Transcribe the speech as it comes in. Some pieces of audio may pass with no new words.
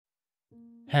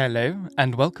Hello,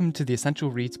 and welcome to the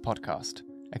Essential Reads podcast,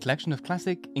 a collection of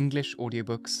classic English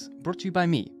audiobooks brought to you by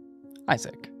me,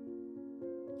 Isaac.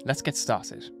 Let's get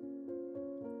started.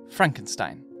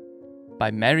 Frankenstein,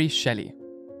 by Mary Shelley.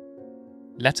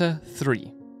 Letter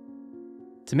 3.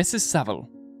 To Mrs. Saville,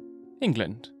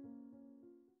 England.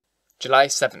 July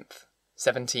 7th,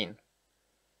 17.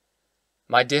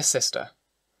 My dear sister,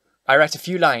 I write a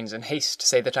few lines in haste to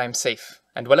say that I am safe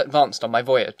and well advanced on my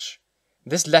voyage.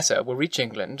 This letter will reach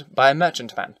England by a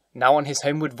merchantman, now on his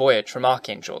homeward voyage from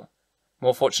Archangel,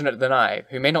 more fortunate than I,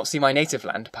 who may not see my native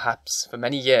land, perhaps, for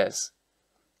many years.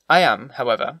 I am,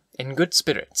 however, in good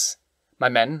spirits. My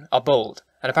men are bold,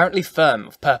 and apparently firm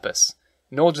of purpose,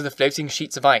 nor do the floating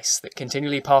sheets of ice that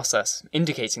continually pass us,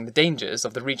 indicating the dangers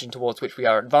of the region towards which we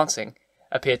are advancing,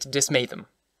 appear to dismay them.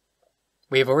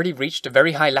 We have already reached a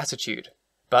very high latitude,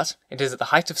 but it is at the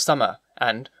height of summer,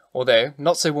 and, although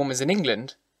not so warm as in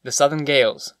England, the southern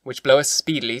gales, which blow us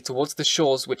speedily towards the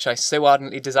shores which I so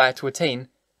ardently desire to attain,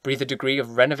 breathe a degree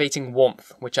of renovating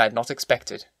warmth which I had not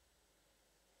expected.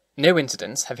 No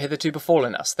incidents have hitherto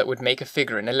befallen us that would make a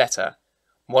figure in a letter.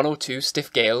 1 or 2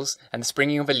 stiff gales and the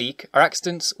springing of a leak are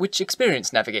accidents which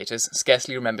experienced navigators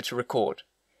scarcely remember to record,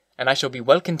 and I shall be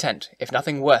well content if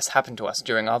nothing worse happen to us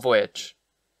during our voyage.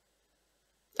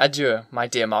 Adieu, my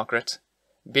dear Margaret.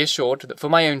 Be assured that for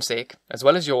my own sake, as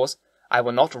well as yours, I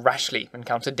will not rashly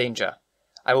encounter danger.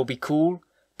 I will be cool,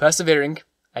 persevering,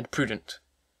 and prudent.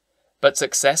 But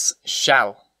success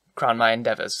shall crown my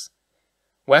endeavours.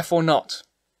 Wherefore not?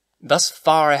 Thus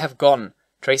far I have gone,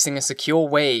 tracing a secure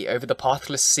way over the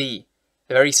pathless sea,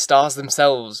 the very stars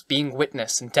themselves being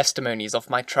witness and testimonies of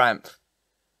my triumph.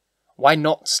 Why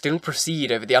not still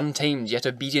proceed over the untamed yet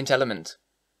obedient element?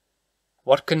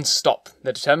 What can stop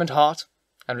the determined heart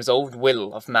and resolved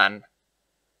will of man?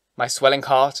 My swelling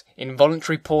heart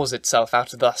involuntarily pours itself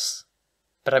out thus,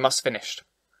 but I must finish.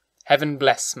 Heaven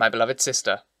bless my beloved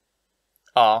sister.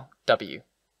 R.W.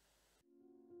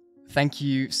 Thank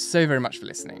you so very much for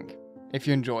listening. If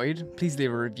you enjoyed, please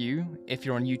leave a review. If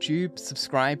you're on YouTube,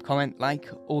 subscribe, comment, like,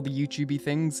 all the YouTubey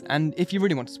things. And if you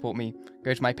really want to support me,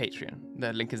 go to my Patreon.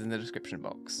 The link is in the description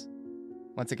box.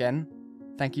 Once again,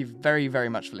 thank you very, very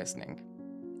much for listening.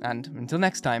 And until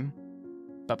next time,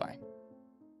 bye-bye.